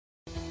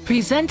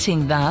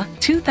Presenting the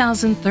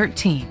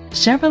 2013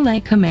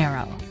 Chevrolet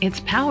Camaro. It's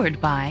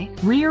powered by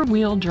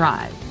rear-wheel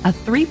drive, a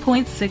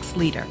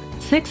 3.6-liter,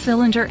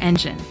 6-cylinder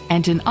engine,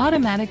 and an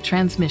automatic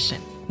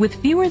transmission. With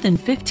fewer than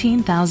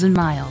 15,000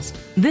 miles,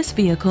 this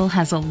vehicle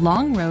has a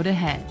long road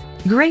ahead.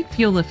 Great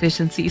fuel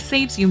efficiency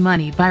saves you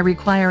money by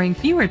requiring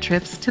fewer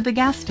trips to the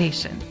gas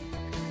station.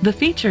 The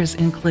features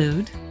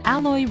include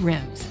alloy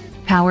rims,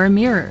 power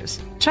mirrors,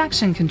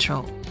 traction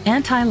control,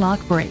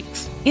 anti-lock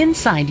brakes.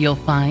 Inside you'll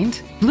find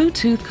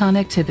Bluetooth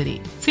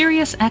connectivity,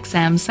 Sirius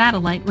XM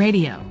satellite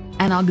radio,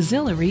 an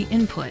auxiliary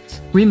input,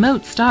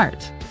 remote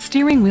start,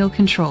 steering wheel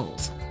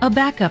controls, a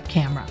backup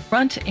camera,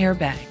 front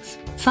airbags,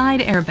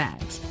 side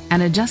airbags,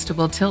 an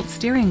adjustable tilt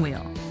steering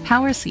wheel,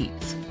 power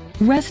seats.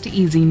 Rest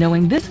easy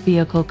knowing this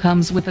vehicle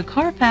comes with a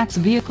Carfax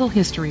Vehicle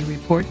History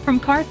Report from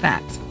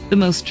Carfax, the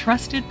most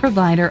trusted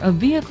provider of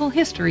vehicle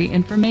history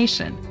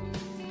information.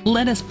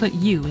 Let us put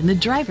you in the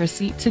driver's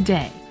seat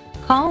today.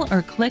 Call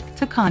or click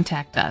to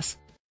contact us.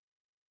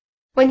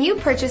 When you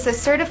purchase a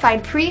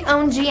certified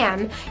pre-owned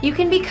GM, you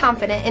can be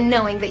confident in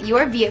knowing that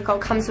your vehicle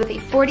comes with a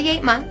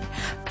 48-month,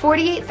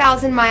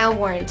 48,000-mile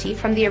warranty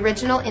from the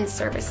original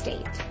in-service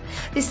date.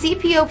 The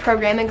CPO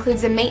program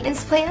includes a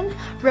maintenance plan,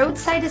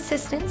 roadside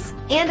assistance,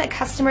 and a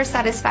customer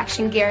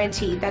satisfaction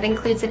guarantee that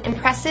includes an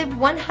impressive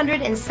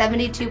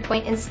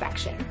 172-point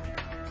inspection.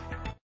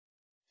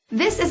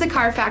 This is a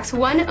Carfax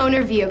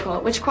one-owner vehicle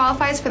which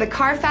qualifies for the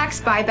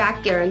Carfax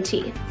buyback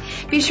guarantee.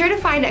 Be sure to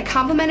find a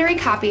complimentary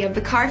copy of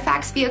the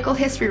Carfax Vehicle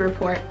History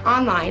Report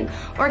online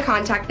or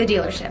contact the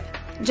dealership.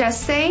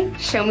 Just say,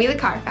 "Show me the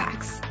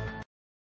Carfax."